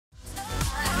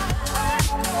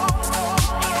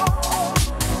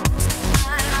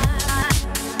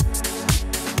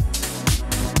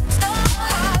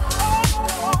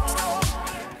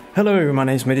Hello, my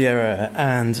name's Midiera,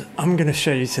 and I'm going to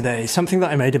show you today something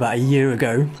that I made about a year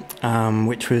ago,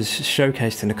 which was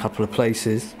showcased in a couple of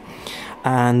places,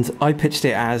 and I pitched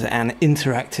it as an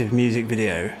interactive music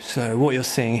video. So what you're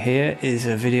seeing here is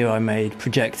a video I made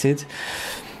projected,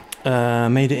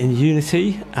 made it in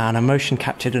Unity, and I motion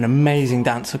captured an amazing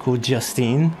dancer called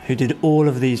Justine, who did all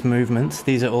of these movements.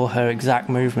 These are all her exact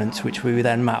movements, which we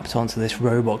then mapped onto this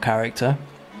robot character.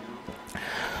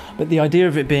 But the idea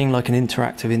of it being like an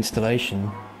interactive installation,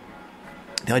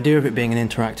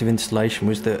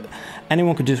 was that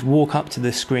anyone could just walk up to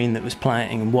this screen that was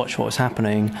playing and watch what was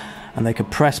happening, and they could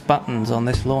press buttons on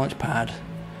this launch pad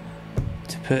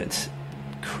to put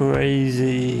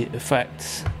crazy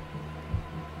effects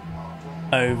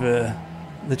over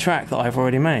the track that I've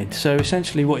already made. So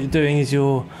essentially what you're doing is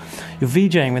you're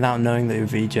VJing without knowing that you're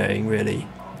VJing, really.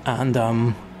 And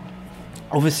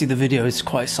obviously the video is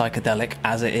quite psychedelic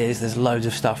as it is. There's loads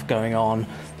of stuff going on.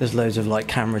 There's loads of like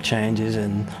camera changes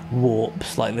and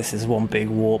warps. Like this is one big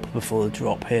warp before the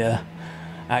drop here.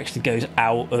 It actually goes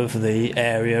out of the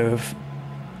area of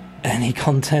any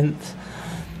content.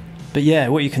 But yeah,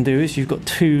 what you can do is you've got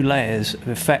two layers of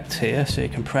effects here. So you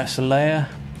can press a layer,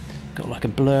 got like a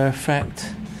blur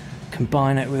effect,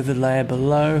 combine it with the layer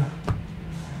below,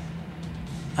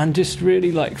 and just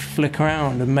really like flick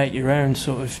around and make your own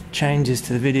sort of changes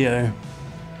to the video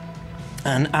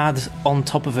and add on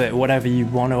top of it whatever you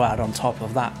want to add on top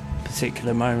of that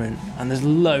particular moment. And there's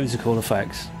loads of cool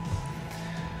effects.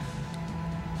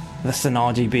 That's an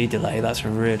RGB delay. That's a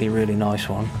really, really nice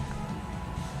one.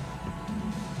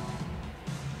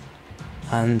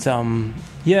 And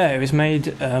yeah, it was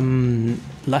made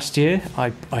last year.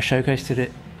 I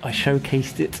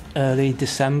showcased it early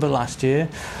December last year.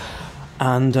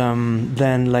 And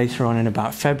then later on in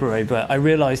about February, but I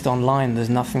realised online there's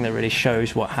nothing that really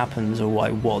shows what happens or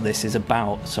what this is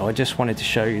about, so I just wanted to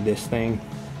show you this thing.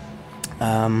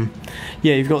 Yeah,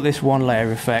 you've got this one layer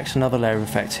of effects, another layer of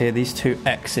effects here. These two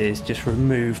X's just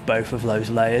remove both of those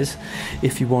layers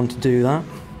if you want to do that.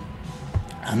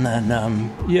 And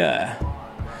then, yeah,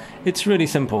 it's really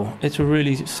simple. It's a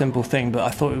really simple thing, but I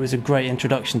thought it was a great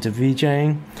introduction to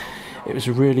VJing. It was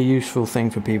a really useful thing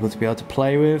for people to be able to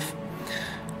play with.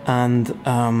 And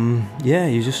yeah,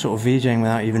 you're just sort of VJing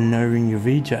without even knowing you're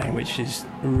VJing, which is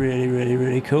really, really,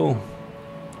 really cool.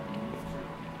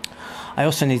 I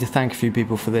also need to thank a few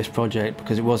people for this project,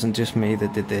 because it wasn't just me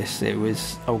that did this.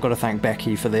 I've got to thank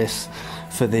Becky for this,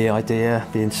 for the idea,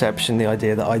 the inception, the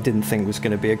idea that I didn't think was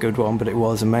going to be a good one, but it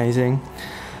was amazing.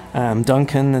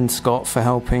 Duncan and Scott for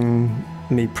helping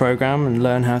me program and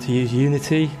learn how to use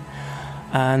Unity,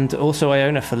 and also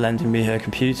Iona for lending me her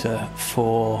computer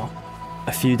for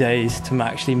a few days to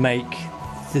actually make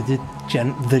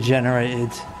the generated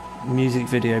music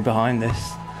video behind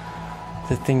this,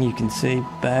 the thing you can see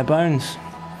bare bones.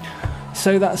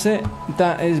 So that's it.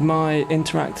 That is my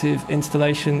interactive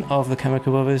installation of the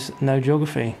Chemical Brothers No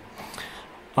Geography.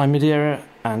 I'm Midiera,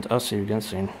 and I'll see you again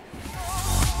soon.